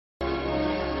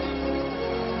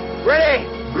Ready?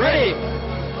 Ready.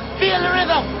 Feel the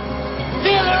rhythm.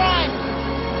 Feel the rhyme.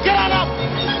 Get on up.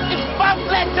 It's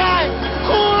bobsled time.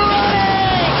 Cool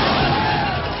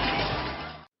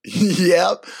Runnings.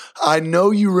 Yep, I know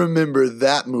you remember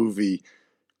that movie.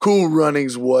 Cool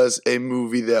Runnings was a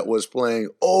movie that was playing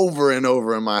over and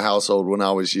over in my household when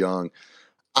I was young.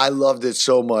 I loved it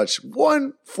so much.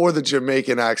 One, for the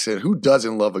Jamaican accent. Who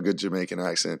doesn't love a good Jamaican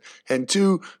accent? And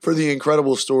two, for the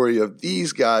incredible story of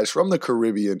these guys from the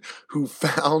Caribbean who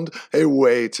found a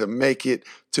way to make it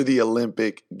to the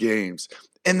Olympic Games.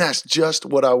 And that's just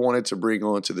what I wanted to bring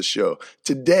on to the show.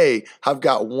 Today, I've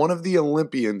got one of the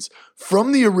Olympians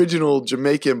from the original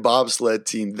Jamaican bobsled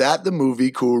team that the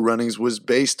movie Cool Runnings was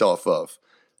based off of.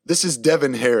 This is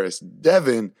Devin Harris.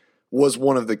 Devin was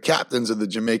one of the captains of the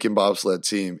Jamaican bobsled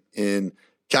team in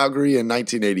Calgary in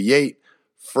 1988,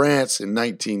 France in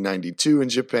 1992, and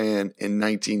Japan in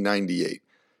 1998.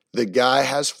 The guy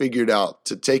has figured out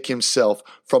to take himself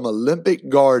from Olympic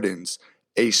Gardens,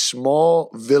 a small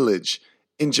village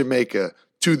in Jamaica,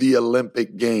 to the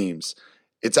Olympic Games.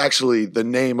 It's actually the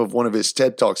name of one of his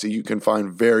TED Talks that you can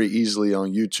find very easily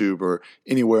on YouTube or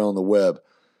anywhere on the web.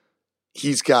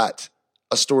 He's got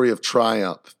a story of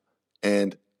triumph,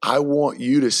 and I want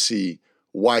you to see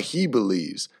why he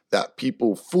believes that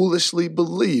people foolishly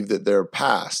believe that their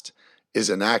past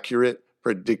is an accurate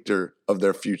predictor of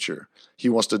their future. He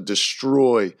wants to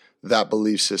destroy that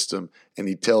belief system, and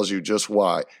he tells you just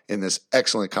why in this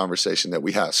excellent conversation that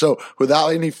we have. So without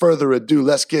any further ado,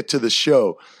 let's get to the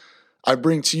show. I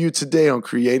bring to you today on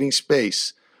Creating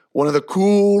Space one of the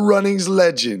Cool Runnings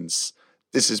legends.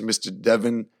 This is Mr.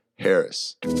 Devin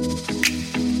Harris.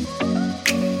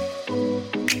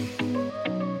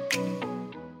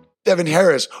 Devin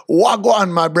Harris,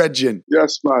 wagwan, my brethren.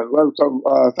 Yes, man. Welcome.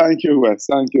 Thank you, Wes.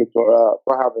 Thank you for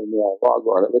having me on.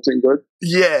 Wagwan. Everything good?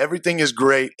 Yeah, everything is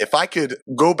great. If I could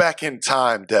go back in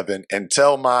time, Devin, and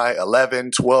tell my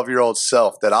 11, 12-year-old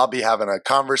self that I'll be having a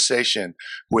conversation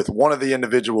with one of the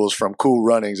individuals from Cool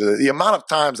Runnings, the amount of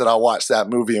times that I watched that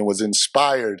movie and was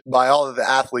inspired by all of the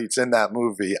athletes in that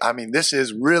movie, I mean, this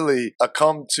is really a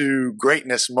come to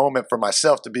greatness moment for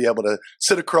myself to be able to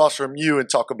sit across from you and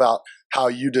talk about how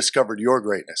you discovered your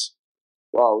greatness.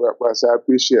 Wow, Wes, I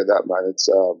appreciate that, man. It's,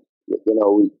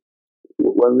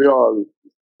 when we all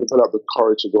develop the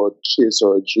courage to go chase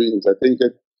our dreams, I think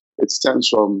it stems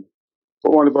from,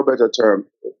 for want of a better term,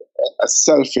 a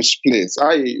selfish place.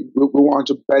 We want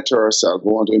to better ourselves,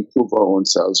 we want to improve our own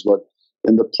selves, but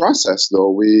in the process,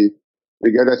 though, we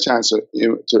get a chance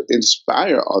to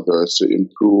inspire others to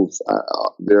improve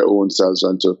their own selves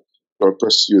and to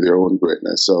pursue their own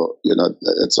greatness. So,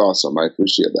 it's awesome. I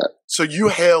appreciate that. So you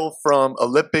hail from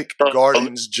Olympic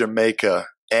Gardens, Jamaica,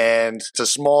 and it's a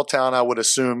small town, I would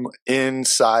assume,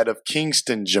 inside of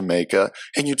Kingston, Jamaica.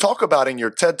 And you talk about in your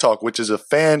TED Talk, which is a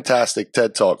fantastic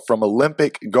TED Talk, from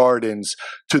Olympic Gardens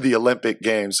to the Olympic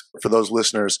Games, for those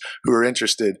listeners who are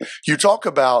interested. You talk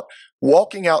about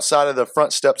walking outside of the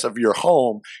front steps of your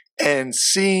home and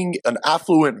seeing an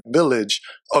affluent village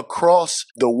across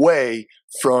the way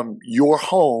from your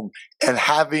home and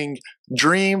having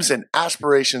dreams and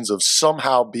aspirations of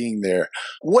somehow being there.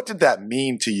 What did that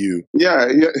mean to you? Yeah,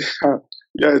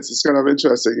 it's kind of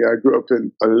interesting. Yeah, I grew up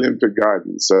in Olympic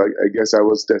Gardens, so I guess I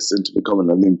was destined to become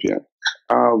an Olympian.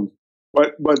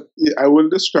 But I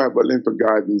wouldn't describe Olympic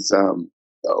Gardens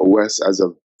West as a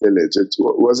village. It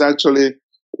was actually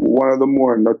one of the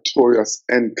more notorious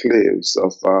enclaves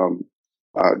of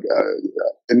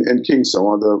in Kingston,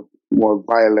 one of the more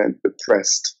violent,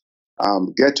 depressed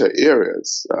ghetto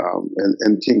areas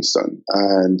in Kingston,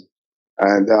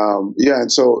 and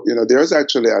so there's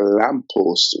actually a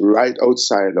lamppost right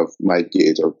outside of my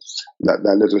gate of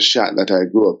that little shack that I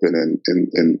grew up in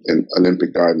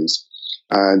Olympic Gardens.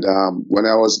 And when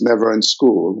I was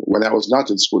not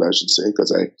in school, I should say,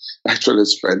 because I actually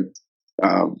spent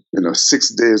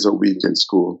 6 days a week in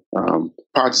school,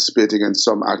 participating in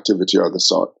some activity of the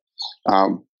sort.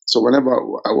 So whenever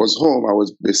I was home, I would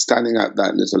be standing at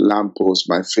that little lamppost,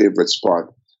 my favorite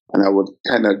spot, and I would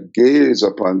kind of gaze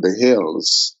upon the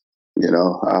hills,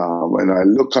 when I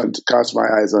cast my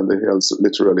eyes on the hills,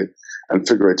 literally and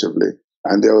figuratively.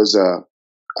 And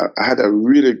I had a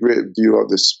really great view of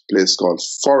this place called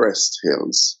Forest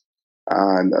Hills.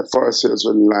 And Forest Hills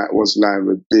was lined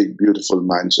with big, beautiful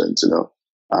mansions,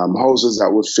 houses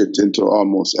that would fit into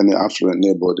almost any affluent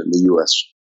neighborhood in the U.S.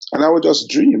 And I would just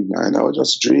dream, man. I would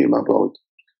just dream about,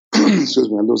 excuse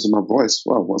me, I'm losing my voice.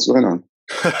 Wow, what's going on?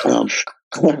 I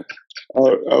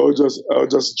would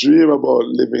just dream about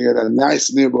living in a nice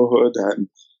neighborhood and,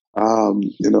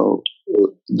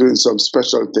 doing some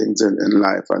special things in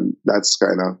life. And that's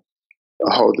kind of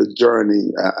how the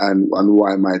journey and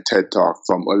why my TED Talk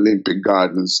from Olympic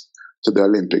Gardens to the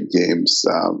Olympic Games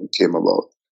came about.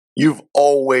 You've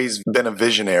always been a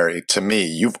visionary to me.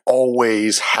 You've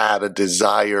always had a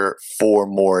desire for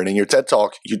more. And in your TED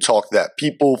Talk, you talk that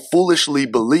people foolishly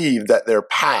believe that their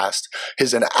past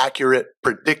is an accurate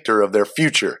predictor of their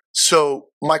future. So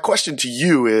my question to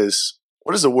you is,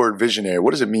 what is the word visionary?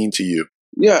 What does it mean to you?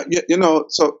 Yeah,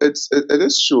 so it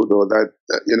is true though that,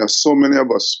 so many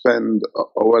of us spend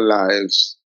our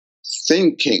lives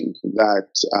thinking that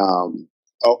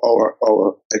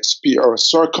our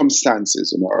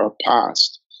circumstances and our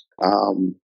past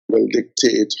will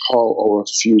dictate how our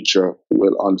future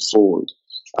will unfold.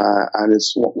 And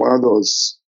it's one of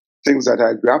those things that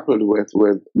I grappled with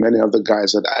many of the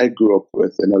guys that I grew up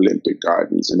with in Olympic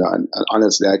Gardens. And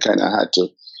honestly, I kind of had to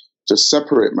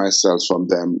separate myself from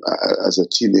them as a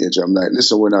teenager. I'm like,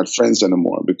 listen, we're not friends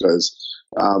anymore because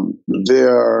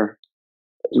their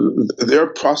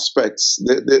prospects,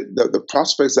 the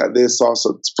prospects that they saw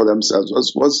for themselves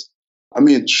was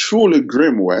truly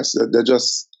grim, Wes. They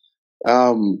just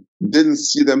didn't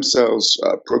see themselves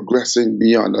progressing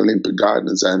beyond Olympic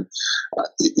Gardens. And,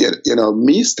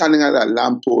 me standing at that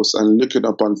lamppost and looking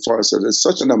up on Forest Hill is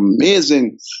such an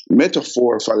amazing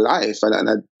metaphor for life. And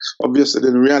I obviously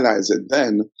didn't realize it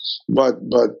then, but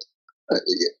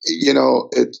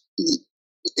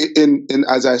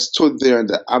as I stood there in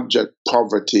the abject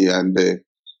poverty and the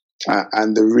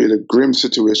really grim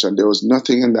situation, there was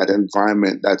nothing in that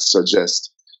environment that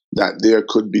suggests that there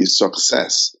could be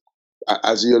success.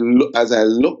 As I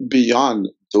look beyond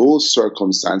those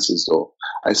circumstances, though,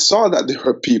 I saw that there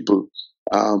were people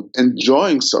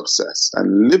enjoying success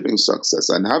and living success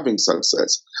and having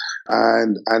success,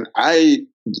 and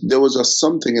there was just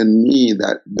something in me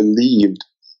that believed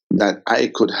that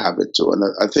I could have it too. And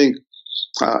I think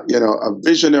a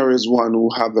visionary is one who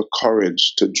have the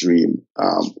courage to dream,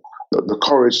 the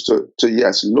courage to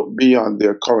look beyond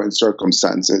their current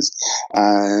circumstances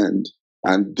and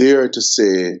dare to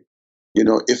say,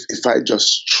 if I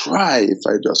just try, if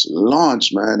I just launch,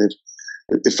 man,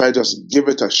 if I just give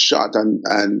it a shot,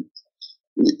 and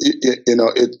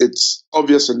it's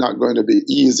obviously not going to be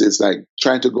easy. It's like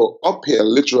trying to go uphill,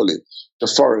 literally, to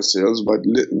Forest Hills,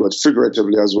 but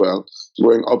figuratively as well,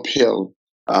 going uphill,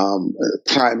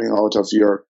 climbing out of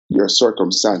your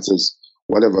circumstances,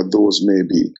 whatever those may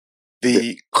be.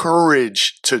 The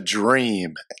courage to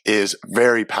dream is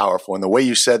very powerful. And the way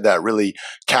you said that really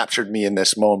captured me in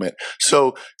this moment.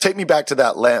 So take me back to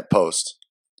that lamppost.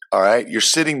 All right. You're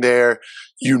sitting there.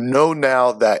 You know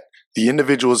now that the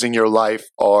individuals in your life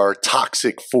are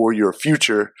toxic for your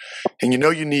future. And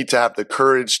you need to have the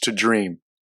courage to dream.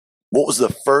 What was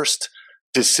the first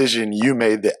decision you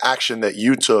made, the action that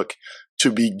you took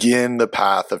to begin the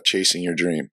path of chasing your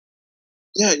dream?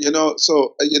 Yeah,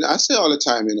 so I say all the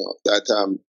time,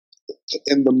 that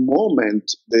in the moment,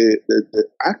 the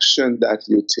action that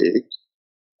you take,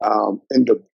 in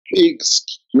the big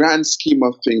grand scheme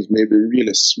of things, may be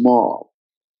really small,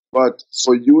 but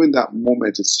for you in that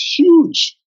moment, it's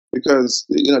huge because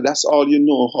that's all you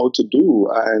know how to do,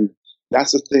 and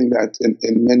that's the thing that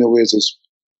in many ways is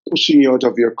pushing you out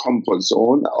of your comfort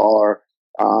zone, or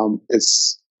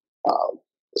it's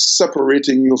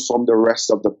separating you from the rest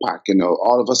of the pack.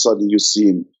 All of a sudden you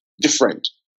seem different,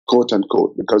 quote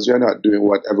unquote, because you're not doing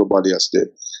what everybody else did.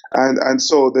 And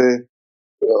so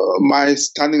my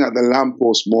standing at the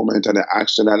lamppost moment and the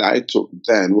action that I took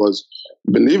then was,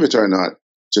 believe it or not,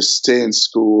 to stay in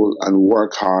school and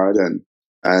work hard and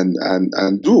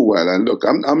do well. And look,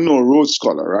 I'm no Rhodes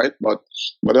Scholar, right? But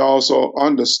I also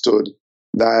understood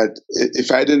that if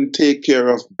I didn't take care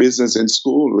of business in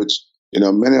school, which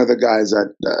many of the guys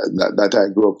that I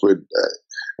grew up with,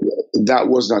 that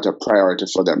was not a priority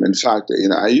for them. In fact,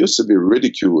 I used to be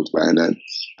ridiculed, man,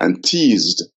 and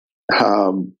teased,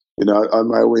 on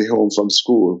my way home from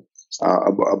school,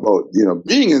 about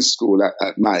being in school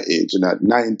at my age and at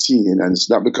 19, and it's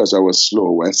not because I was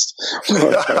slow, West.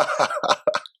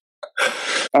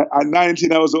 At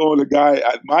 19, I was the only guy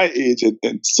at my age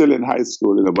and still in high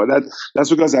school, but that's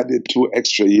because I did 2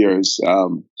 extra years.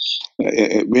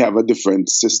 We have a different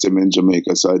system in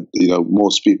Jamaica, so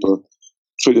most people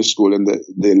finish school in the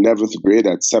 11th grade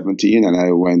at 17, and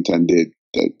I went and did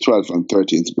the 12th and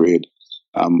 13th grade,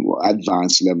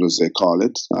 advanced levels they call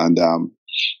it, and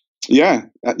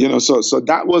so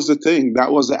that was the thing,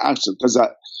 that was the action, because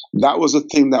that was the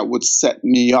thing that would set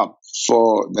me up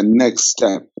for the next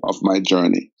step of my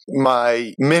journey.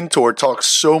 My mentor talks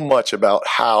so much about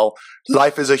how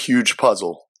life is a huge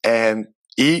puzzle, and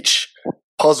each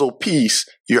puzzle piece,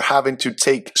 you're having to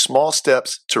take small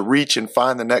steps to reach and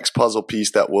find the next puzzle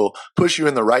piece that will push you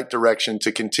in the right direction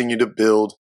to continue to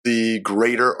build the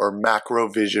greater or macro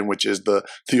vision, which is the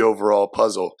overall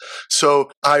puzzle. So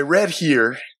I read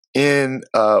here in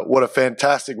what a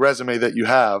fantastic resume that you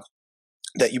have,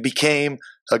 that you became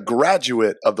a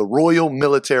graduate of the Royal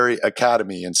Military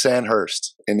Academy in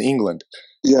Sandhurst in England.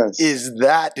 Yes.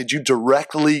 Did you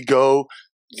directly go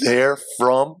there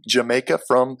from Jamaica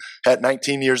at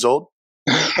 19 years old?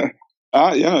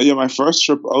 My first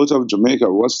trip out of Jamaica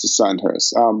was to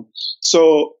Sandhurst.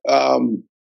 So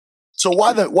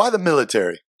why the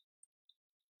military?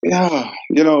 Yeah,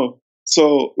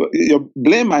 so you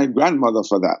blame my grandmother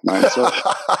for that, man. So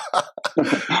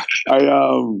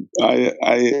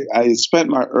I spent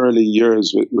my early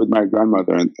years with my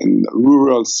grandmother in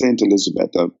rural St.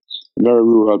 Elizabeth, a very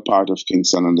rural part of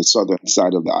Kingston on the southern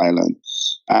side of the island.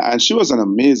 And she was an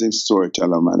amazing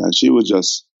storyteller, man. And she was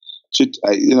just,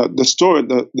 the story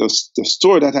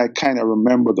that I kind of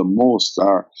remember the most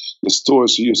are the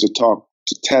stories she used to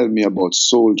tell me about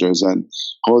soldiers and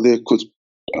how they could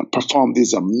perform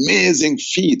these amazing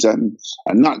feats and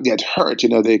not get hurt.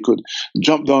 They could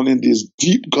jump down in these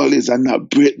deep gullies and not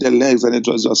break their legs. And it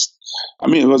was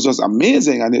just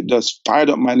amazing. And it just fired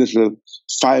up my little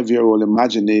 5-year-old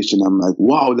imagination. I'm like,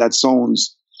 wow, that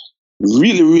sounds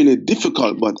really, really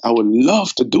difficult, but I would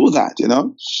love to do that,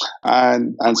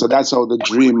 And so that's how the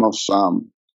dream of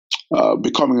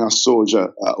becoming a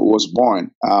soldier was born.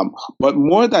 But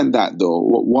more than that, though,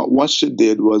 what she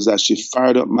did was that she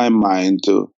fired up my mind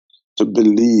to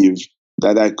believe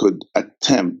that I could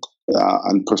attempt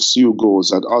and pursue goals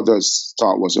that others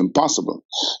thought was impossible.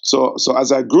 So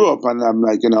as I grew up, and I'm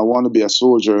like, I want to be a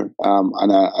soldier,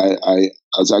 and I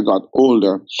as I got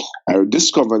older, I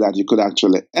discovered that you could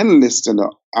actually enlist in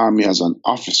the army as an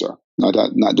officer, not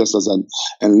just as an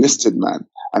enlisted man.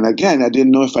 And again, I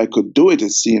didn't know if I could do it.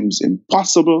 It seems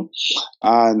impossible.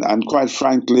 And quite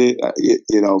frankly,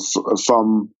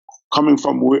 from coming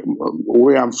from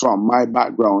where I'm from, my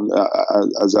background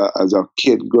as a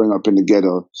kid growing up in the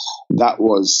ghetto, that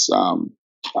was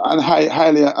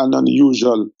highly an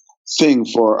unusual thing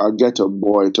for a ghetto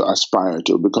boy to aspire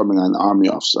to, becoming an army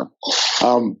officer.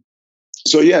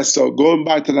 So going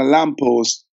back to the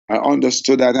lamppost, I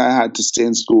understood that I had to stay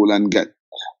in school and get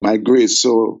my grades.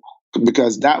 So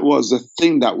because that was the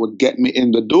thing that would get me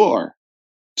in the door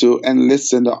to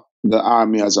enlist in the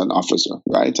army as an officer,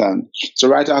 right? And so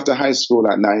right after high school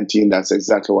at 19, that's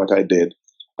exactly what I did.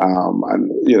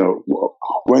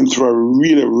 Went through a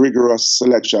really rigorous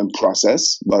selection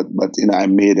process, but I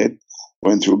made it,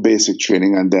 went through basic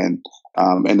training, and then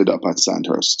ended up at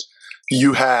Sandhurst.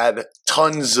 You had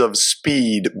tons of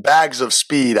speed, bags of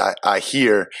speed, I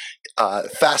hear.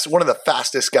 Fast, one of the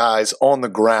fastest guys on the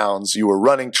grounds. You were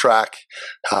running track.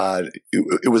 You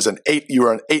were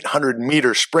an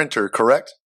 800-meter sprinter,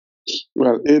 correct?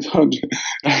 Well, 800.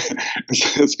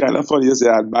 It's kind of funny you say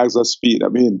I had bags of speed. I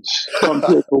mean,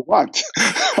 compared to what?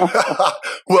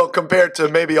 Well, compared to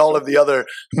maybe all of the other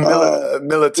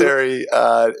military,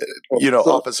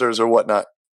 officers or whatnot.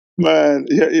 Man,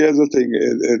 here's the thing,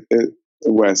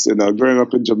 Wes. Growing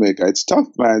up in Jamaica, it's tough,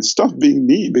 man. It's tough being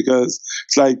me because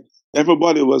it's like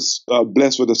everybody was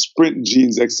blessed with the sprint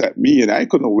genes except me, and I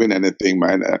couldn't win anything,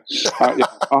 man.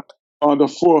 On the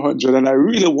 400, and I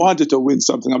really wanted to win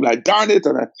something. I'm like, darn it.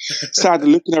 And I started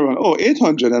looking around,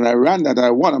 800, and I ran that.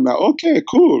 I won. I'm like, okay,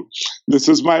 cool. This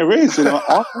is my race. All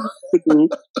I have to do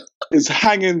is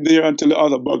hang in there until the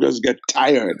other buggers get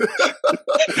tired.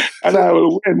 And I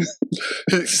will win.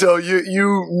 So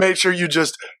you made sure you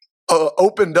just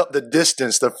opened up the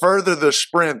distance. The further the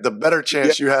sprint, the better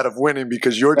chance you had of winning,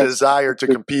 because your desire to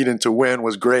compete and to win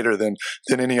was greater than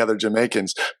any other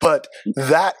Jamaicans. But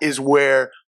that is where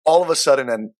all of a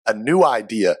sudden a new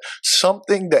idea,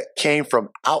 something that came from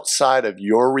outside of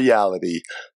your reality,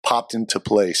 popped into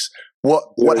place.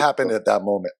 What happened at that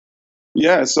moment?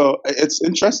 Yeah, so it's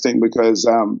interesting because,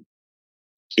 one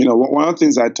of the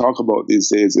things I talk about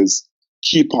these days is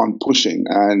keep on pushing.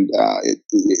 And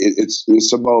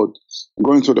it's about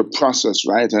going through the process,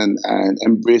 right? And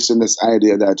embracing this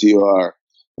idea that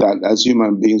as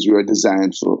human beings, we are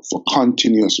designed for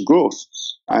continuous growth.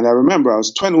 And I remember I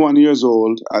was 21 years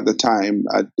old at the time.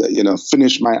 I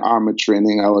finished my army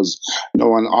training. I was an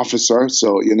officer.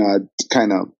 So, I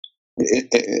kind of,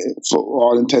 for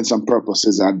all intents and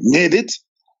purposes, I made it.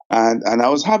 And I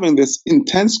was having this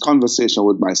intense conversation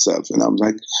with myself. And I'm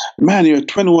like, man, you're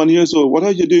 21 years old. What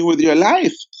are you doing with your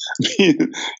life?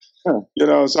 So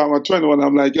I'm at 21.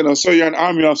 I'm like, so you're an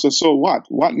army officer. So what?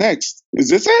 What next? Is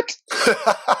this it?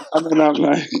 And then I'm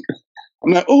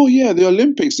like, oh yeah, the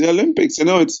Olympics.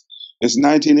 It's It's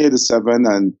 1987,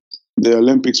 and the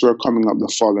Olympics were coming up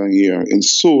the following year in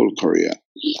Seoul, Korea.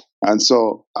 And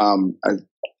so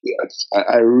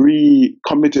I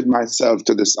recommitted myself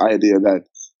to this idea that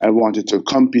I wanted to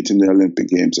compete in the Olympic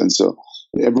Games. And so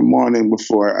every morning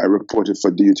before I reported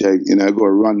for duty, I go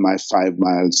run my 5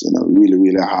 miles, really,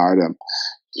 really hard. I'm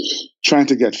trying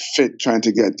to get fit, trying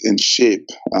to get in shape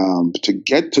to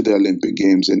get to the Olympic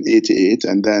Games in '88.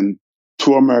 And then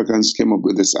 2 Americans came up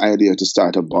with this idea to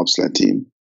start a bobsled team.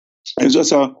 It's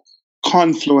just a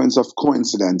confluence of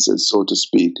coincidences, so to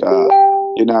speak.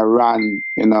 I ran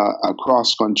in a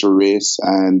cross-country race,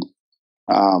 and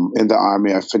in the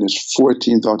Army, I finished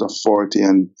 14th out of 40,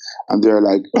 and they're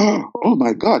like, oh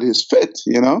my God, he's fit,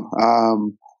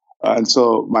 and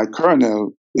so my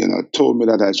colonel, told me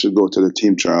that I should go to the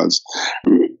team trials.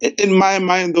 In my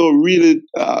mind, though, really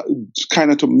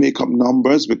kind of to make up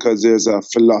numbers, because there's a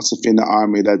philosophy in the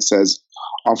Army that says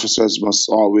officers must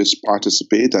always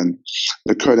participate, and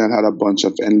the colonel had a bunch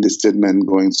of enlisted men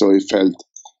going, so he felt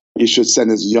he should send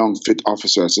his young, fit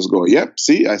officers to go, yep,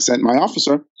 see, I sent my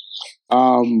officer. But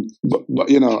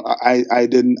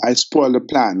I spoiled the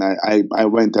plan. I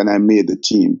went and I made the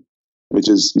team, which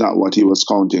is not what he was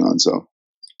counting on. So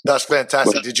that's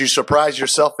fantastic. Did you surprise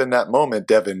yourself in that moment,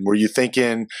 Devin? Were you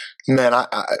thinking, man,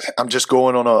 I'm just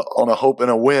going on a hope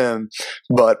and a whim?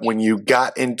 But when you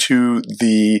got into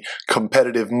the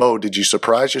competitive mode, did you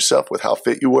surprise yourself with how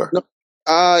fit you were? No.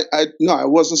 I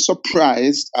wasn't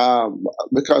surprised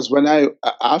because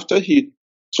after he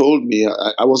told me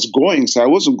I was going, so I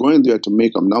wasn't going there to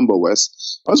make a number, Wes.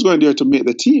 I was going there to make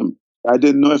the team. I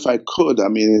didn't know if I could. I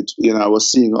mean, I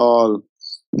was seeing all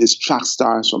these track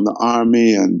stars from the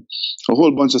Army, and a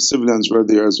whole bunch of civilians were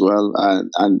there as well.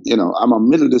 And I'm a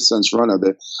middle distance runner.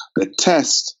 The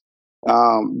test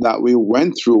that we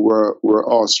went through were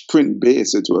all sprint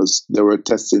based. They were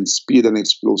testing speed and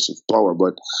explosive power,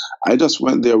 but I just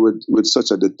went there with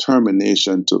such a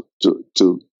determination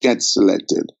to get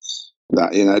selected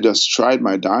that I just tried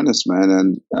my darnest, man,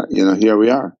 and here we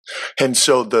are. And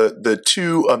so the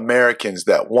 2 Americans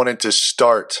that wanted to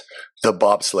start the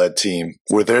bobsled team,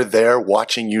 were they there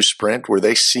watching you sprint? Were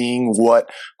they seeing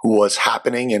what was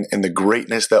happening and the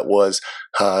greatness that was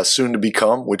soon to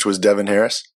become, which was Devin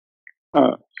Harris?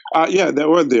 Yeah, they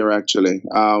were there actually.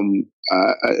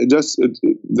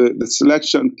 The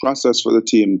selection process for the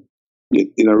team,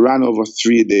 ran over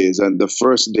 3 days, and the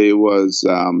first day was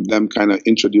them kind of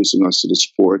introducing us to the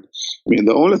sport. I mean,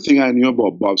 the only thing I knew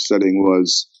about bobsledding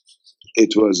was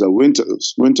it was a winter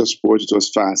sport. It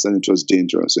was fast and it was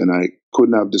dangerous, and I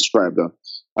couldn't have described a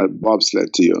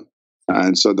bobsled to you.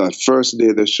 And so that first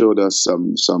day, they showed us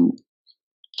some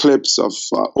clips of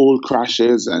old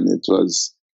crashes, and it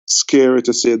was scary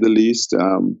to say the least.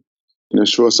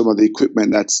 Show some of the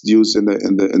equipment that's used in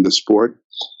the sport.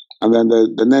 And then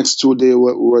the next 2 days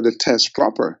were the test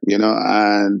proper,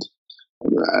 and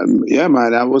yeah,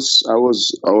 man, I was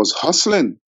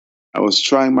hustling. I was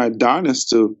trying my darnest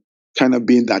to kind of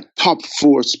be in that top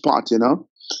 4 spot, I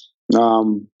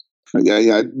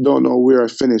don't know where I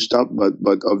finished up, but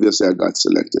obviously I got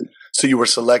selected. So you were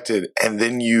selected, and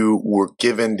then you were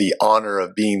given the honor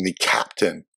of being the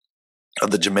captain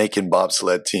of the Jamaican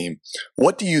bobsled team.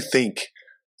 What do you think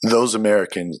those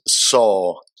Americans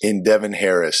saw in Devin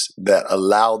Harris that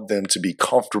allowed them to be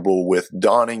comfortable with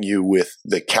donning you with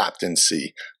the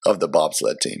captaincy of the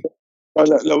bobsled team? Well,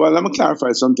 let me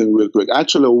clarify something real quick.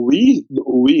 Actually, we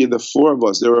the 4 of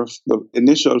us, the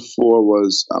initial 4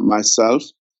 was myself,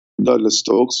 Dudley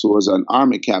Stokes, who was an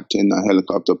Army captain, a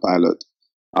helicopter pilot.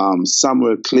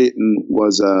 Samuel Clayton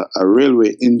was a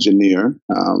railway engineer,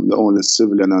 the only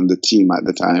civilian on the team at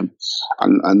the time.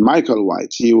 And Michael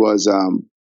White, he was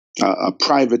a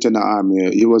private in the Army.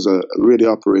 He was a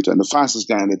radio operator and the fastest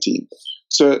guy on the team.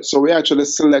 So we actually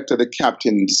selected a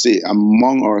captaincy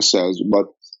among ourselves, but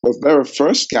the very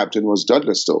first captain was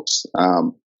Dudley Stokes.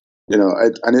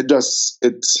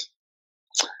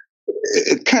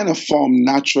 It kind of formed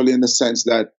naturally in the sense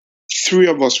that 3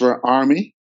 of us were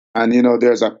Army, and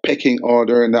there's a pecking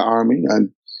order in the Army,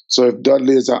 and so if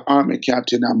Dudley is an Army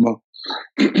captain, I'm a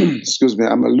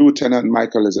lieutenant.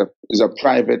 Michael is a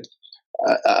private.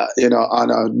 On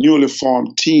a newly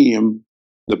formed team,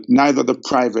 neither the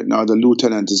private nor the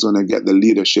lieutenant is going to get the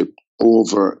leadership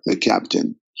over the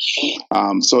captain.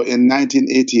 So in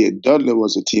 1988, Dudley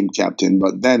was a team captain,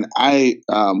 but then I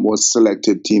was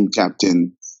selected team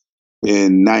captain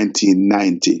in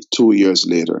 1990, 2 years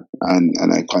later,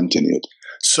 and I continued.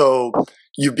 So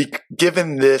you've been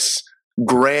given this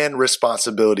grand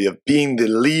responsibility of being the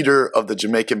leader of the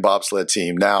Jamaican bobsled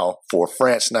team now for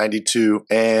France 92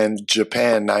 and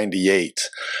Japan 98.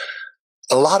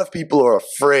 a lot of people are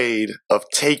afraid of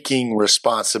taking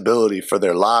responsibility for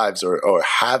their lives or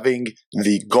having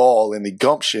the gall and the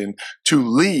gumption to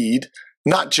lead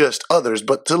not just others,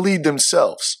 but to lead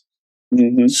themselves.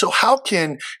 Mm-hmm. So how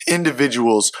can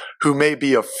individuals who may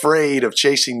be afraid of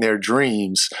chasing their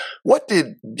dreams, what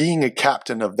did being a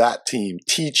captain of that team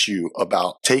teach you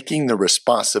about taking the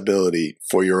responsibility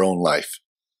for your own life?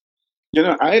 You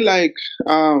know, I like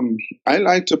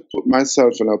to put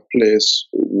myself in a place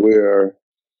where,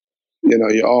 you know,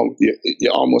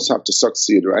 you almost have to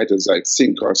succeed, right? It's like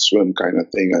sink or swim kind of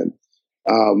thing. And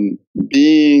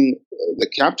being the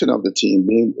captain of the team,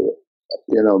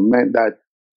 meant that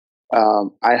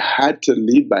I had to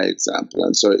lead by example,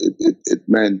 and so it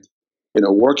meant,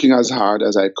 working as hard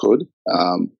as I could.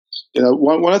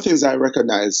 One of the things I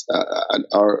recognize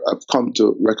or I've come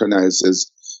to recognize is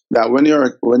that when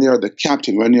you're the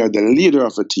captain, when you're the leader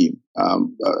of a team,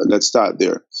 let's start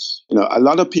there. A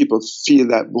lot of people feel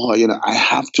that, boy, I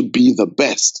have to be the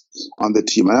best on the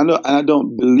team, and I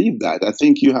don't believe that. I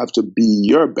think you have to be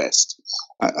your best,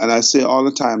 and I say all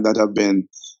the time that I've been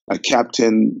a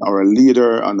captain or a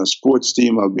leader on a sports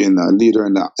team. I've been a leader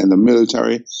in the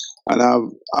military, and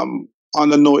I'm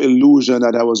under no illusion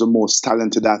that I was the most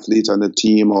talented athlete on the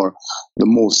team or the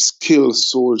most skilled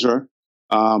soldier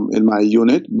in my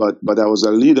unit, but I was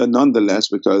a leader nonetheless,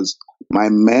 because my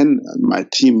men, my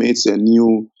teammates, they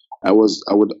knew I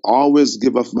would always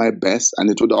give of my best, and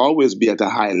it would always be at a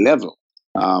high level.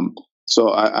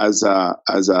 So as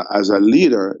a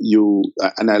leader,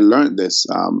 and I learned this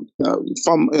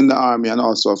from in the army, and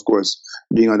also, of course,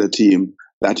 being on the team,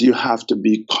 that you have to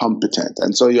be competent.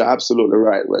 And so you're absolutely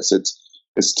right, Wes.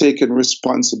 It's taking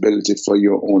responsibility for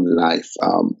your own life.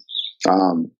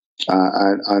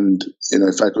 And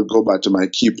if I could go back to my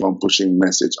keep on pushing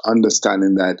message,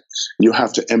 understanding that you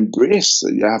have to embrace,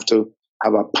 you have to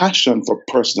have a passion for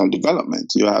personal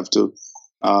development. You have to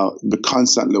be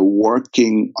constantly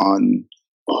working on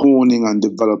honing and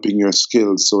developing your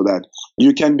skills so that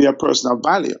you can be a person of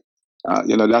value.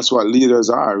 That's what leaders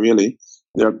are, really.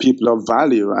 They're people of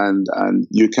value, and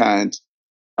you can't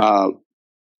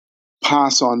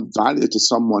pass on value to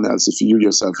someone else if you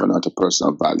yourself are not a person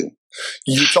of value.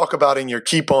 You talk about in your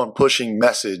Keep On Pushing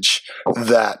message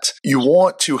that you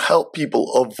want to help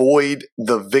people avoid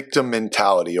the victim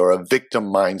mentality or a victim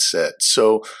mindset.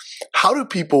 So how do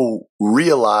people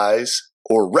realize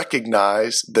or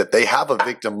recognize that they have a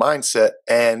victim mindset,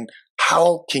 and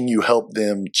how can you help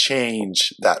them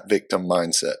change that victim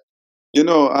mindset?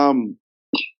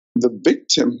 The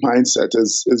victim mindset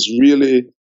is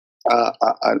really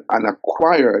an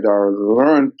acquired or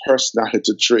learned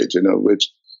personality trait,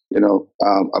 which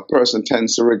a person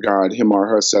tends to regard him or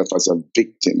herself as a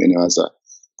victim,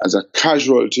 as a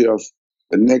casualty of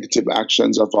the negative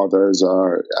actions of others,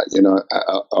 or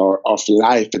of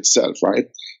life itself, right?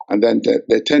 And then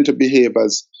they tend to behave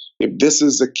as if this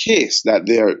is the case, that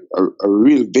they're a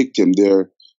real victim, they're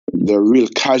real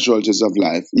casualties of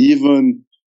life, even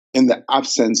in the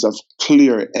absence of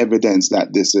clear evidence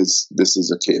that this is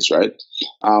the case, right?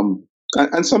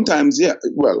 And sometimes,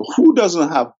 who doesn't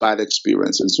have bad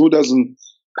experiences? Who doesn't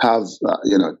have,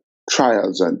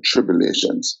 trials and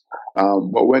tribulations?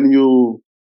 But when you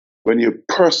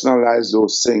personalize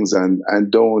those things and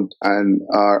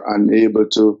are unable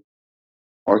to,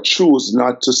 or choose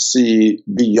not to see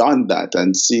beyond that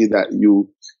and see that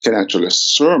you can actually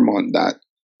surmount that,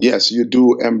 yes, you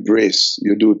do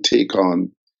take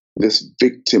on this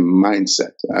victim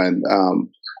mindset. And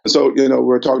so,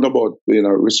 we're talking about,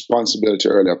 responsibility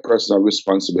earlier, personal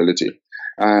responsibility.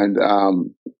 And, I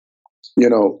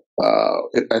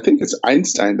think it's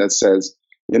Einstein that says,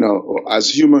 as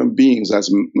human beings, as,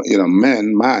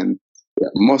 man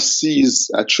must cease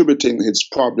attributing his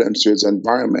problems to his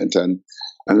environment and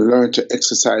learn to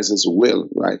exercise his will,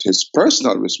 right? His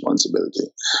personal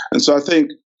responsibility. And so I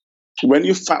think when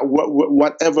you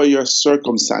whatever your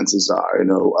circumstances are,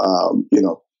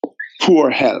 poor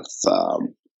health,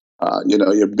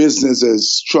 your business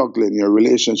is struggling, your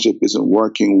relationship isn't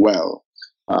working well,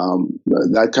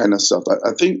 that kind of stuff.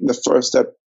 I think the first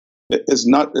step is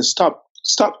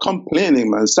stop complaining,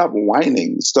 man. Stop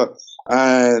whining.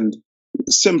 And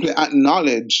simply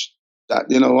acknowledge that,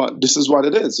 this is what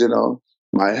it is.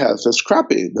 My health is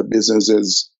crappy. The business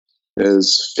is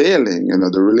failing.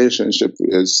 The relationship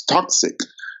is toxic.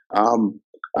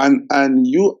 And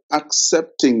you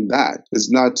accepting that is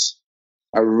not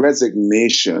a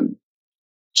resignation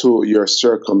to your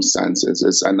circumstances.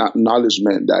 It's an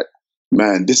acknowledgement that,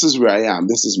 man, this is where I am.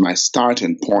 This is my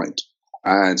starting point.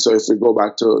 And so if we go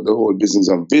back to the whole business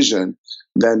of vision,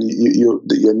 then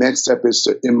your next step is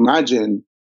to imagine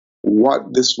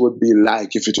what this would be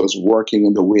like if it was working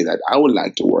in the way that I would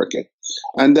like to work it,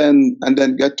 and then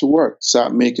get to work,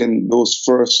 start making those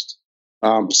first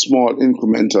small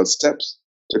incremental steps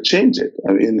to change it.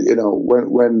 I mean,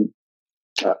 when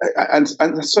and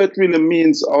so it really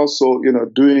means also,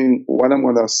 doing what I'm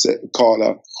going to call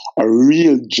a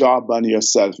real job on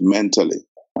yourself mentally.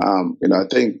 I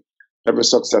think every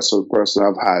successful person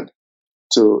I've had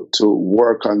to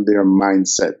work on their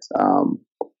mindset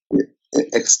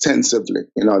extensively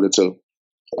in order to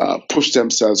push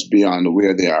themselves beyond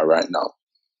where they are right now.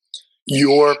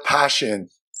 Your passion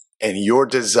and your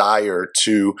desire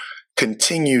to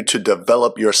continue to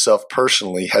develop yourself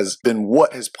personally has been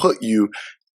what has put you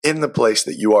in the place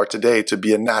that you are today, to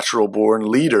be a natural born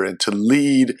leader and to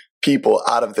lead people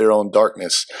out of their own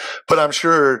darkness. But I'm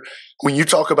sure when you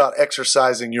talk about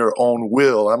exercising your own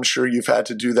will, I'm sure you've had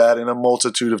to do that in a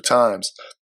multitude of times.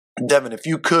 Devin, if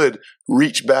you could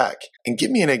reach back and give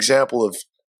me an example of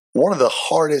one of the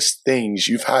hardest things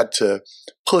you've had to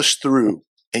push through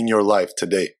in your life to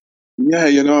date. Yeah,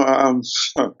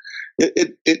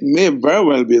 it may very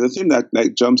well be. The thing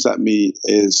that jumps at me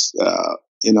is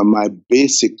my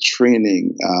basic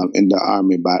training in the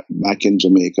Army back in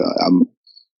Jamaica,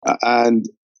 and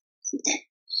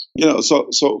so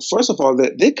first of all,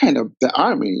 they kind of, the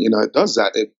Army, it does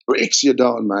that. It breaks you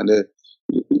down, man.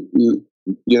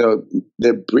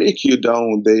 They break you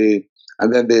down.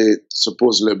 And then they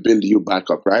supposedly build you back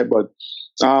up, right? But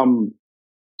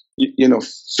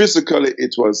physically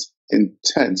it was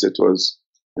intense. It was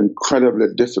incredibly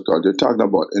difficult. You're talking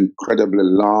about incredibly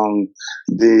long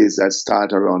days that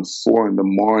start around 4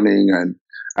 a.m.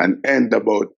 and end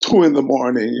about 2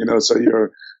 a.m. So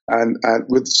you're and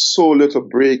with so little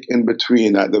break in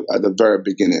between at the very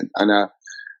beginning.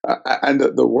 And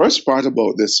the worst part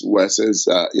about this, Wes, is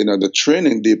the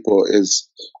training depot is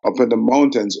up in the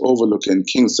mountains overlooking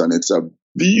Kingston. It's a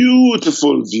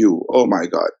beautiful view. Oh my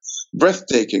God,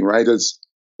 breathtaking, right?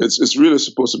 It's really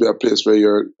supposed to be a place where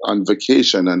you're on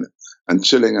vacation and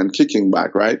chilling and kicking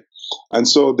back, right? And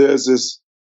so there's this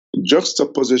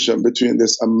juxtaposition between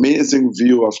this amazing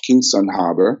view of Kingston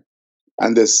Harbor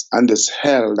and this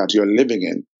hell that you're living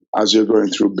in as you're going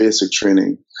through basic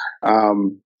training.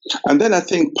 And then I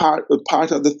think part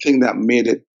of the thing that made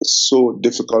it so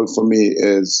difficult for me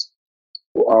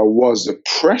was the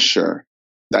pressure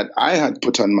that I had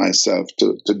put on myself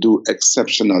to do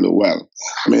exceptionally well.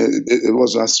 I mean, it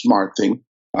wasn't a smart thing.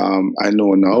 I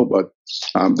know now, but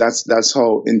that's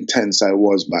how intense I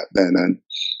was back then,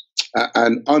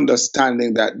 and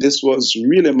understanding that this was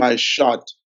really my shot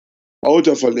out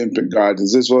of Olympic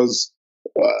Gardens. This was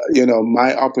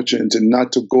my opportunity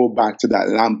not to go back to that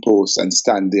lamppost and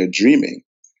stand there dreaming.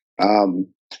 So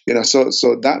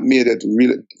that made it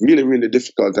really, really, really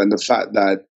difficult. And the fact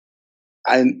that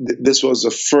this was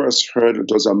the first hurdle,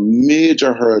 it was a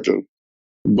major hurdle,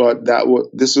 but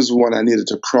this was one I needed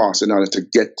to cross in order to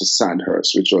get to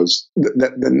Sandhurst, which was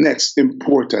the next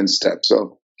important step.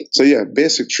 So yeah,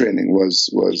 basic training was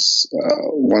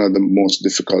one of the most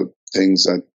difficult things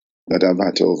that I've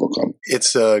had to overcome.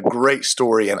 It's a great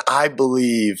story, and I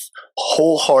believe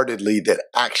wholeheartedly that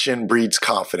action breeds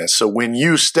confidence. So when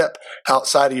you step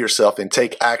outside of yourself and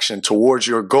take action towards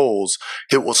your goals,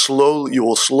 you will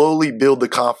slowly build the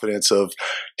confidence of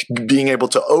being able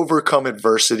to overcome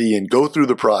adversity and go through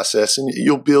the process, and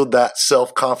you'll build that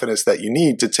self-confidence that you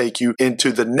need to take you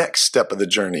into the next step of the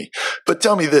journey. But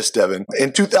tell me this, Devin.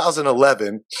 In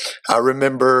 2011, I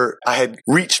remember I had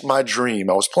reached my dream.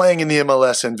 I was playing in the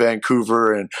MLS in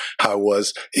Vancouver, and I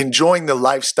was enjoying the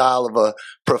lifestyle of a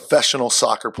professional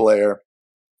soccer player,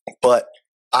 but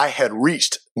I had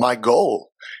reached my goal.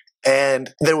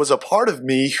 And there was a part of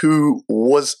me who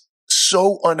was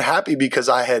so unhappy because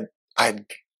I had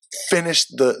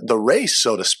finished the race,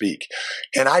 so to speak,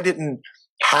 and I didn't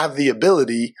have the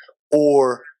ability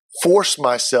or force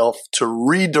myself to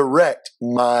redirect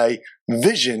my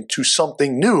vision to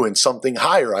something new and something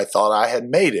higher. I thought I had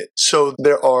made it. So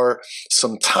there are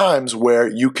some times where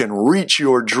you can reach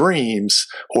your dreams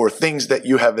or things that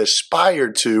you have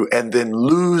aspired to and then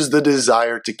lose the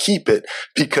desire to keep it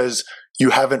because you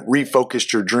haven't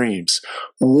refocused your dreams.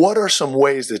 What are some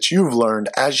ways that you've learned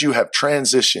as you have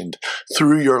transitioned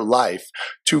through your life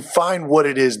to find what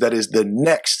it is that is the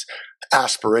next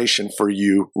aspiration for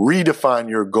you, redefine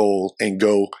your goal, and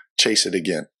go chase it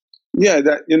again? Yeah,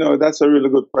 that's a really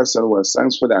good question, Wes.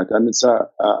 Thanks for that. And it's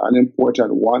an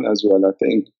important one as well. I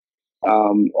think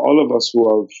all of us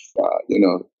who have,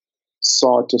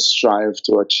 sought to strive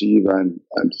to achieve and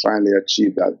finally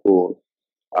achieve that goal,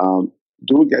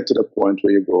 do get to the point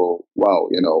where you go, wow,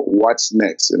 what's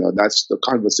next? That's the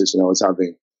conversation I was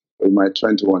having with my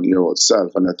 21-year-old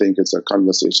self. And I think it's a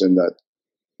conversation that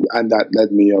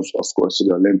led me, of course, to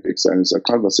the Olympics. And it's a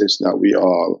conversation that we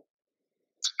all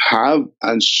have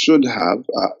and should have.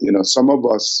 Some of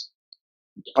us,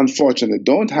 unfortunately,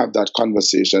 don't have that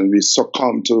conversation. We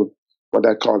succumb to what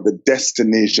I call the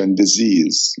destination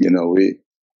disease. We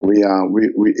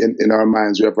in our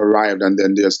minds, we have arrived and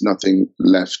then there's nothing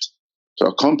left to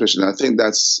accomplish. And I think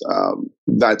that's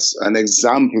an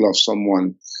example of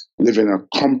someone living a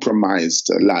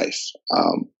compromised life.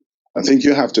 I think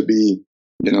you have to be,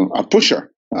 a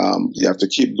pusher. You have to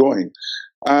keep going.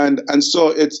 And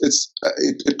so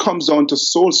it comes down to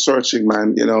soul searching,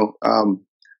 man.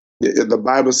 The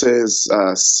Bible says,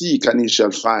 seek and ye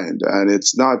shall find. And it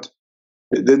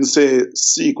didn't say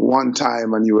seek one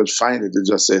time and you will find it. It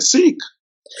just says seek.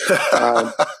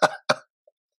 And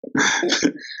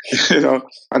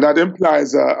that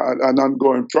implies an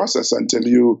ongoing process until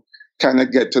you kind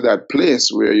of get to that place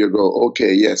where you go,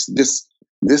 okay, yes, this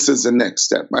is the next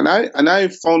step. And I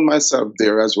found myself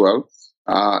there as well.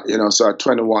 So at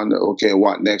 21, okay,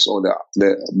 what next? Oh,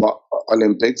 the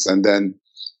Olympics. And then,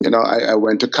 I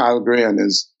went to Calgary and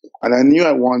I knew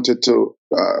I wanted to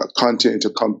continue to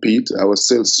compete. I was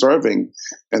still serving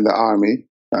in the Army.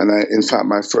 And in fact,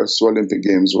 my first Olympic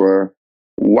Games were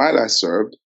while I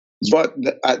served. But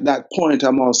at that point,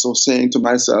 I'm also saying to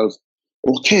myself,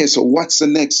 okay, so what's the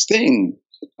next thing?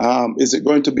 Is it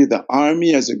going to be the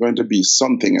Army? Is it going to be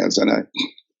something else? And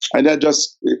I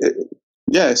just,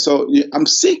 so I'm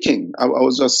seeking. I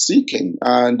was just seeking.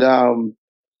 And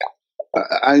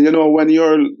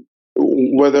when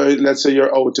whether, let's say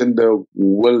you're out in the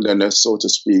wilderness, so to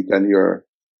speak, and you're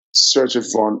searching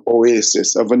for an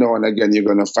oasis, every now and again, you're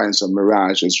going to find some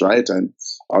mirages, right?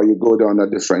 Or you go down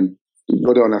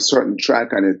a certain track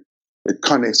and it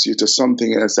connects you to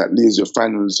something else that leads you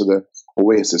finally to the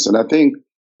oasis. And I think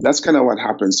that's kind of what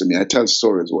happens to me. I tell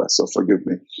stories, Wes, so forgive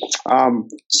me.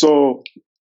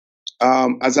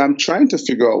 As I'm trying to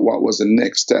figure out what was the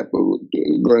next step,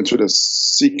 going through the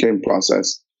seeking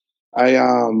process,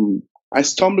 I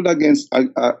stumbled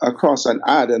across an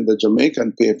ad in the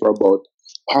Jamaican paper about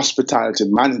hospitality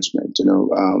management,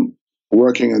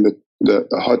 working in the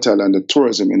hotel and the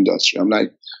tourism industry. I'm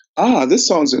like, this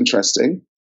sounds interesting.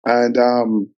 And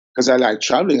because I like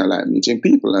traveling, I like meeting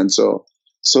people. And so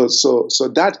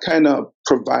that kind of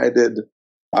provided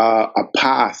a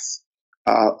path,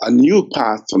 a new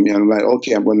path for me. I'm like,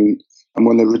 okay, I'm going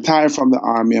to retire from the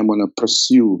Army. I'm going to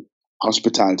pursue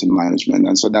hospitality management.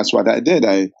 And so that's what I did.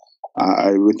 I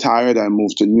retired. I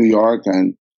moved to New York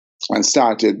and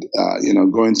started,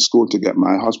 going to school to get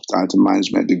my hospitality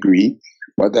management degree.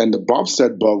 But then the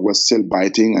bobsled bug was still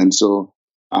biting. And so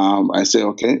I said,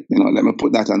 okay, let me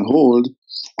put that on hold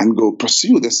and go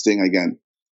pursue this thing again.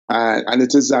 And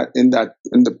it is that in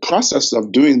the process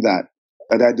of doing that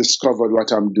I discovered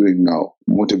what I'm doing now,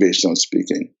 motivational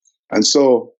speaking. And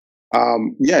so,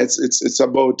 it's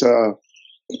about,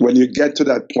 when you get to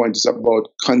that point, it's about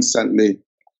constantly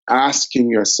asking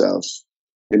yourself,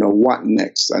 what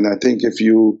next? And I think if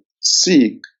you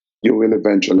seek, you will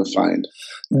eventually find.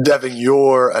 Devin,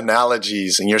 your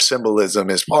analogies and your symbolism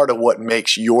is part of what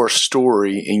makes your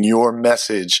story and your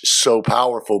message so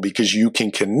powerful, because you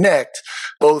can connect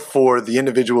both for the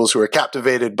individuals who are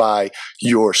captivated by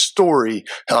your story,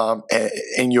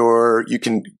 and you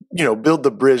can build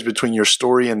the bridge between your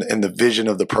story and the vision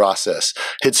of the process.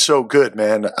 It's so good,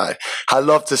 man. I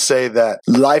love to say that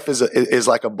life is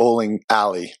like a bowling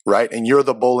alley, right? And you're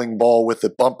the bowling ball with the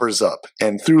bumpers up.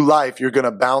 And through life, you're going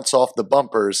to bounce off the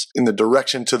bumpers in the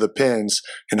direction to the pins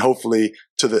and hopefully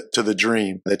to the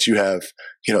dream that you have,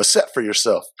 set for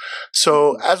yourself.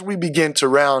 So as we begin to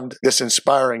round this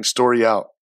inspiring story out,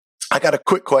 I got a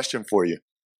quick question for you.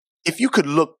 If you could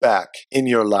look back in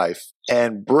your life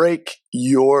and break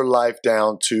your life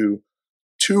down to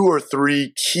 2 or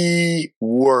 3 key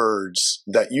words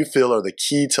that you feel are the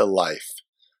key to life,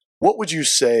 what would you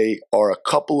say are a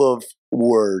couple of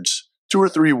words, 2 or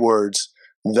 3 words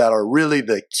that are really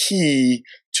the key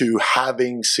to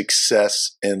having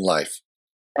success in life?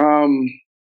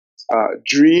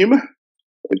 Dream.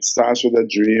 It starts with a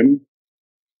dream.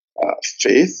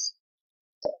 Faith.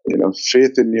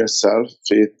 Faith in yourself,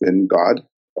 faith in God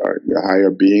or your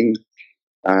higher being,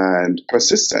 and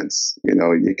persistence.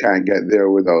 You can't get there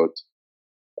without,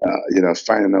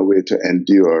 finding a way to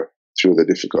endure through the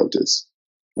difficulties.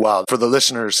 Wow. For the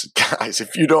listeners, guys,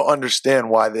 if you don't understand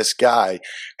why this guy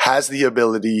has the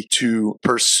ability to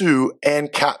pursue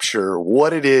and capture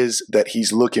what it is that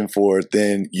he's looking for,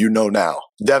 then you know now.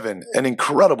 Devin, an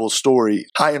incredible story.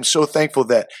 I am so thankful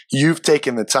that you've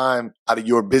taken the time out of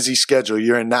your busy schedule.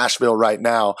 You're in Nashville right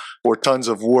now for tons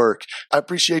of work. I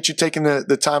appreciate you taking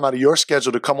the time out of your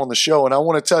schedule to come on the show. And I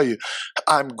want to tell you,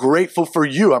 I'm grateful for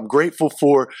you. I'm grateful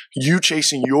for you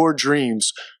chasing your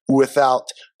dreams without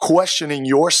questioning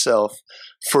yourself,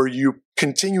 for you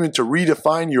continuing to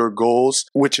redefine your goals,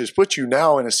 which has put you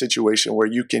now in a situation where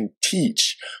you can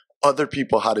teach other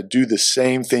people how to do the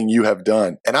same thing you have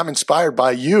done. And I'm inspired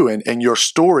by you and your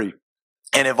story,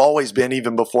 and have always been,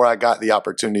 even before I got the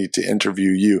opportunity to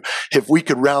interview you. If we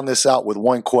could round this out with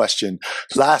one question,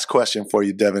 last question for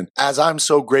you, Devin. As I'm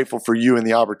so grateful for you and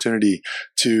the opportunity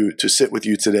to sit with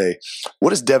you today,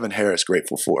 what is Devin Harris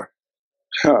grateful for?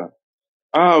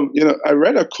 I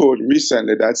read a quote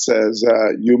recently that says,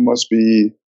 you must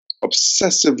be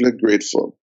obsessively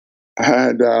grateful.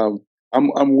 And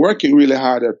I'm working really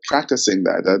hard at practicing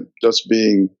that, at just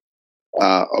being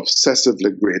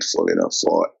obsessively grateful,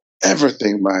 for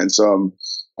everything, man. So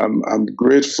I'm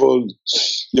grateful.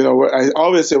 I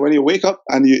always say, when you wake up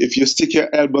and if you stick your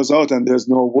elbows out and there's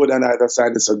no wood on either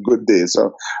side, it's a good day.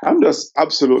 So I'm just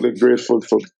absolutely grateful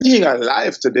for being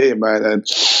alive today, man, and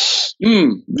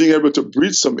being able to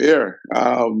breathe some air.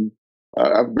 I'm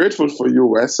grateful for you,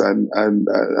 Wes, and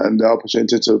the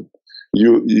opportunity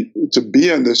to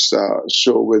be on this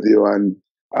show with you and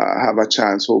have a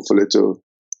chance, hopefully, to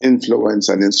influence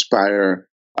and inspire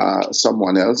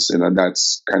someone else.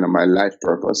 That's kind of my life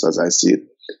purpose as I see it.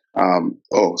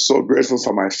 So grateful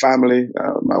for my family,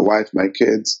 my wife, my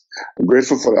kids. I'm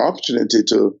grateful for the opportunity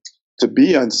to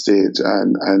be on stage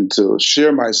and to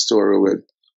share my story with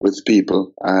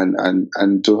people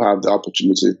and to have the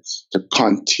opportunity to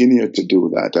continue to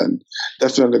do that. And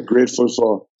definitely grateful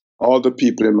for all the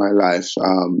people in my life,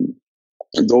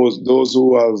 those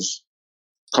who have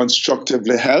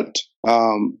constructively helped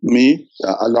me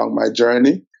along my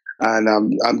journey.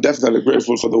 And I'm definitely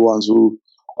grateful for the ones who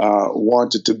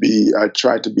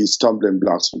tried to be stumbling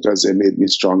blocks, because they made me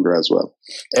stronger as well.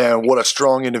 And what a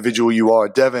strong individual you are,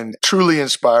 Devin. Truly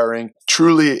inspiring,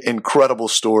 truly incredible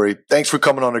story. Thanks for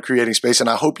coming on to Creating Space. And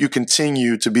I hope you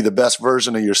continue to be the best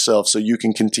version of yourself so you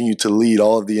can continue to lead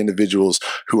all of the individuals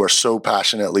who are so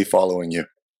passionately following you.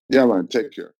 Yeah, man.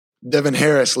 Take care. Devin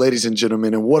Harris, ladies and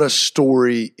gentlemen, and what a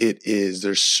story it is.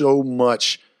 There's so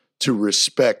much to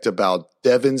respect about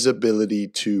Devin's ability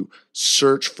to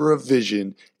search for a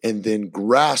vision and then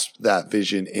grasp that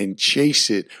vision and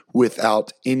chase it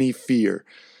without any fear.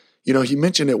 He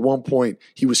mentioned at one point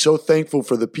he was so thankful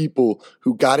for the people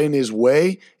who got in his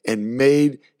way and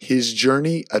made his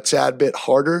journey a tad bit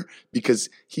harder, because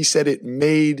he said it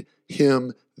made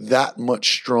him that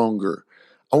much stronger.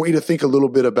 I want you to think a little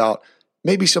bit about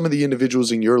maybe some of the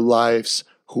individuals in your lives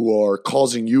who are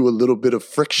causing you a little bit of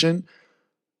friction.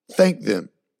 Thank them.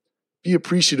 Be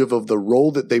appreciative of the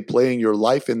role that they play in your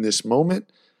life in this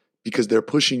moment, because they're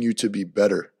pushing you to be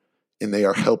better and they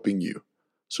are helping you.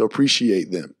 So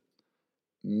appreciate them.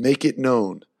 Make it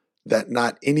known that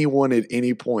not anyone at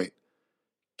any point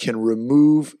can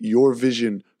remove your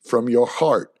vision from your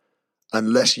heart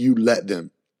unless you let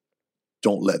them.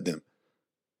 Don't let them.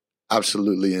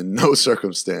 Absolutely, in no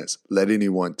circumstance, let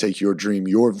anyone take your dream,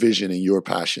 your vision, and your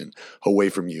passion away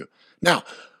from you. Now,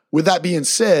 with that being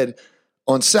said,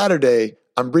 on Saturday,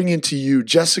 I'm bringing to you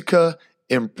Jessica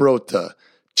Improta.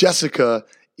 Jessica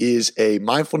is a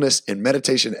mindfulness and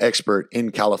meditation expert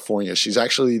in California. She's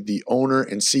actually the owner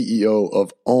and CEO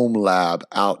of Om Lab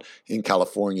out in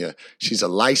California. She's a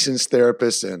licensed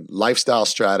therapist and lifestyle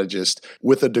strategist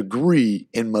with a degree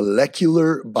in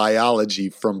molecular biology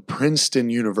from Princeton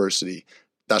University.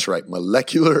 That's right,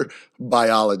 molecular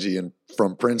biology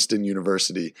from Princeton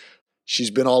University.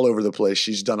 She's been all over the place.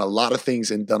 She's done a lot of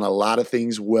things and done a lot of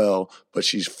things well, but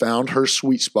she's found her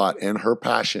sweet spot and her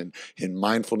passion in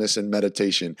mindfulness and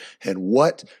meditation. And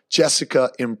what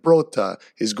Jessica Improta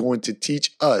is going to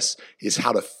teach us is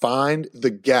how to find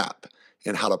the gap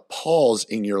and how to pause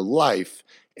in your life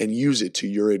and use it to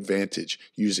your advantage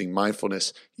using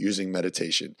mindfulness, using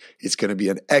meditation. It's going to be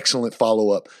an excellent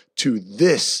follow-up to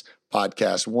this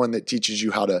podcast, one that teaches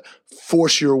you how to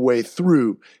force your way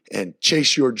through and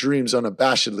chase your dreams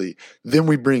unabashedly. Then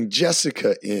we bring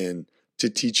Jessica in to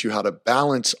teach you how to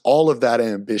balance all of that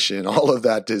ambition, all of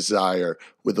that desire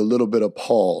with a little bit of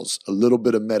pause, a little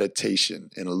bit of meditation,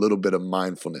 and a little bit of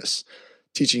mindfulness,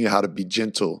 teaching you how to be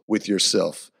gentle with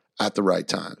yourself at the right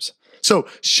times. So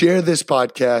share this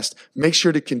podcast. Make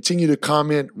sure to continue to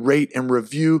comment, rate, and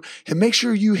review. And make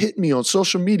sure you hit me on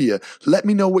social media. Let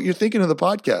me know what you're thinking of the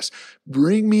podcast.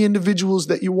 Bring me individuals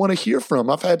that you want to hear from.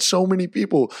 I've had so many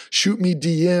people shoot me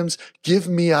DMs, give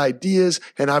me ideas,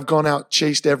 and I've gone out,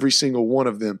 chased every single one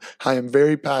of them. I am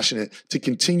very passionate to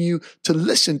continue to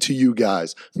listen to you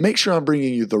guys. Make sure I'm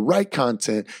bringing you the right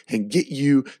content and get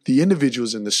you the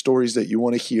individuals and the stories that you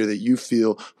want to hear that you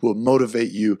feel will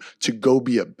motivate you to go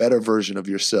be a better version of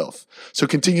yourself. So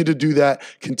continue to do that.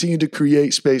 Continue to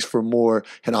create space for more,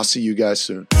 and I'll see you guys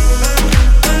soon.